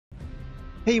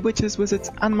Hey witches, wizards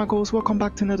and muggles, welcome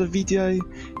back to another video.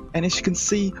 And as you can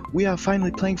see, we are finally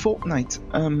playing Fortnite.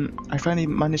 I finally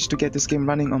managed to get this game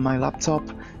running on my laptop.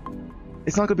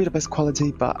 It's not gonna be the best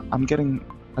quality, but I'm getting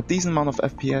a decent amount of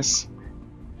FPS.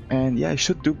 And yeah, it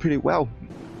should do pretty well.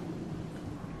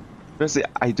 Firstly,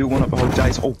 I do want to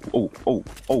apologize. Oh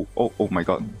my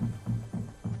god.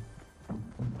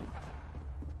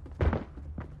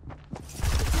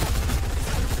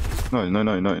 No.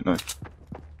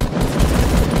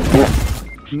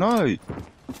 No!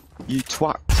 You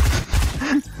twat!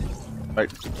 Right,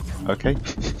 okay.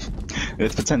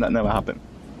 Let's pretend that never happened.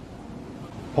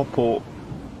 Popo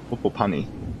Punny.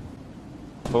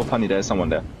 Popo Punny, there's someone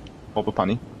there. Popo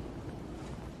Punny.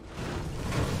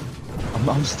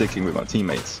 I'm sticking with my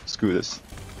teammates. Screw this.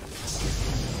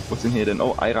 What's in here then?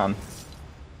 Oh, I ran.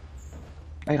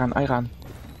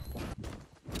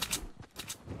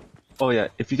 Oh yeah,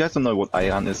 if you guys don't know what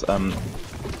Iran is,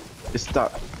 it's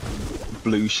that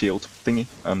blue shield thingy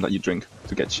that you drink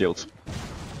to get shield.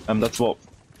 That's what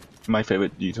my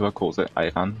favorite YouTuber calls it,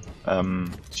 Iran.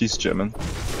 She's German.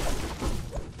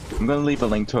 I'm gonna leave a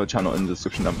link to her channel in the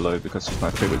description down below because she's my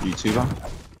favorite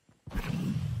YouTuber.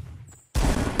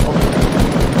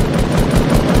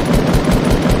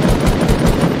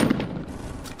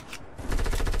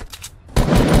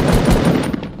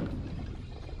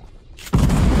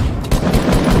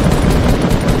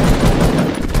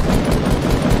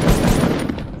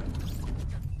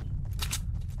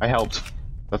 I helped.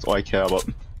 That's all I care about.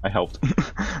 I helped.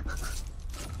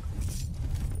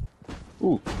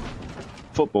 Ooh.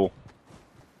 Football.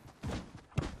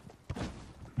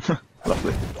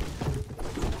 Lovely.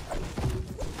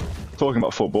 Talking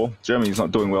about football, Germany's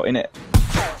not doing well, innit?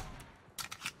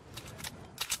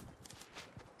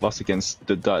 Lost against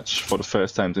the Dutch for the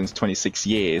first time since 26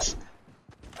 years.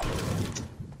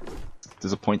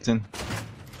 Disappointing.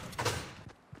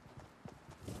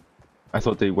 I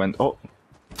thought they went... Oh!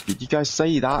 Did you guys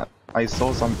say that? I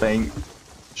saw something.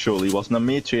 Surely it wasn't a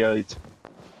meteorite.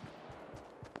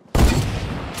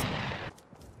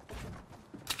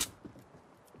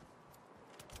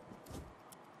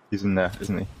 He's in there,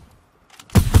 isn't he?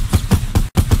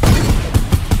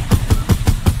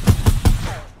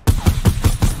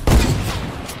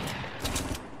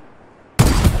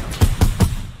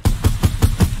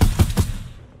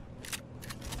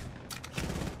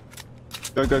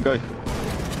 Go.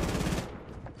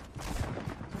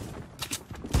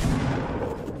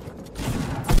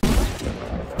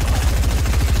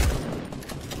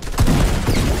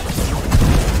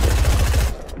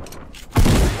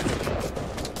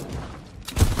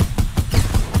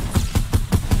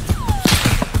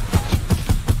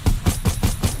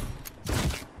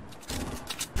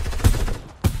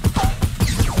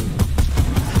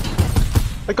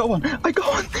 I got one!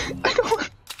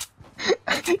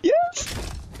 Yes!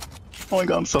 Oh my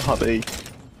god, I'm so happy.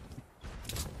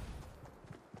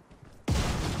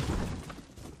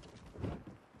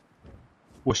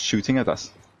 Was shooting at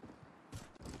us.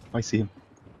 I see him.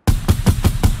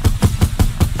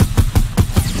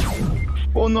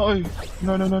 Oh no!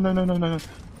 No.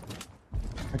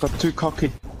 I got too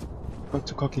cocky.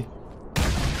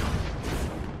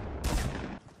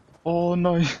 Oh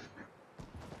no.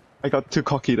 I got too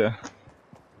cocky there.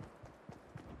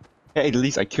 Yeah, at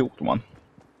least I killed one.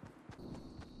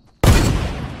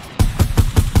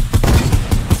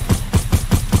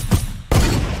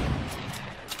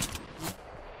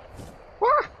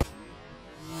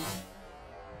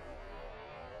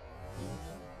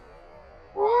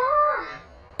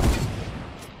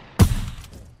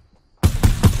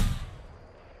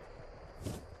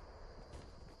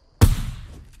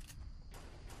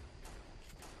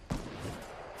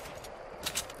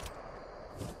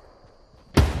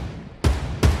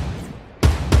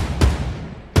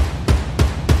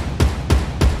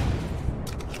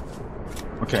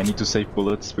 Okay, I need to save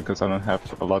bullets because I don't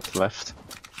have a lot left.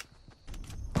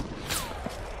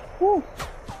 Woo.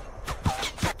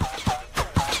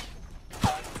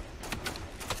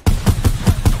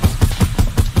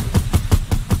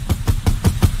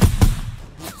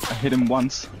 I hit him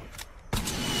once.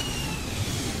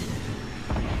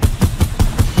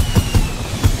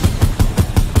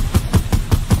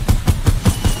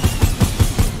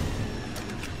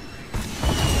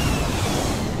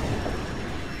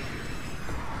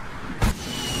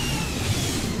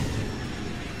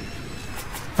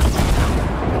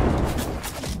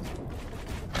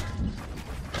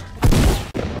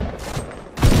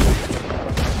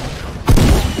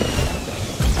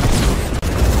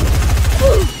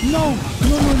 No!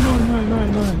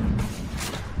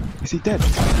 Is he dead?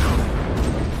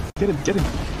 Get him!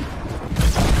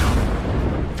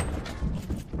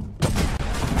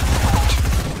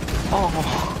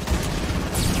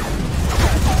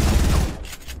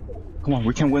 Come on,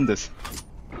 we can win this.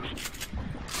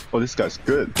 Oh, this guy's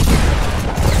good.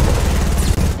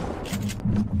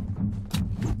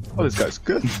 Oh, this guy's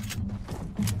good.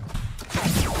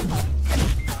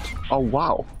 Oh,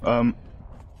 wow.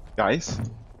 Guys.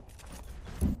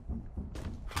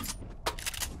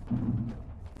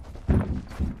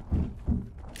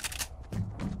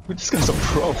 This guy's a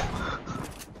pro.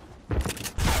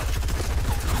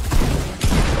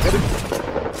 Get him.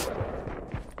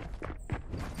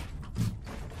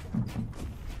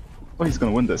 Oh, he's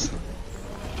gonna win this.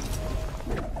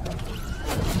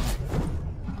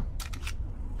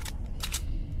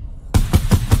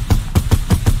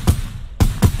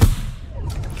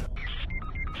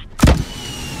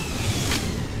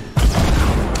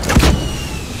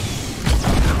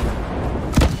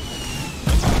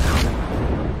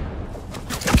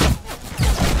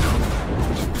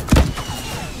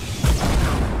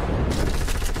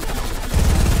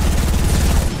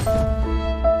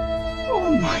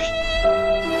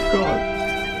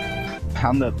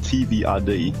 Panda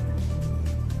TubeBuddy.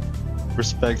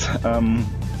 Respect.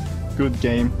 Good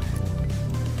game.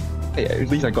 Hey, at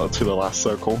least I got to the last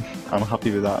circle. I'm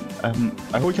happy with that.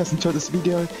 I hope you guys enjoyed this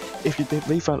video. If you did,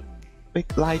 leave a big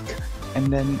like,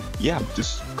 and then yeah,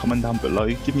 just comment down below.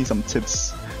 Give me some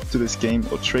tips to this game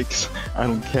or tricks. I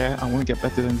don't care. I want to get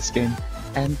better in this game.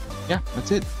 And yeah,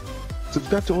 that's it.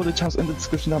 Subscribe to all the channels in the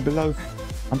description down below.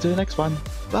 Until the next one.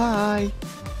 Bye.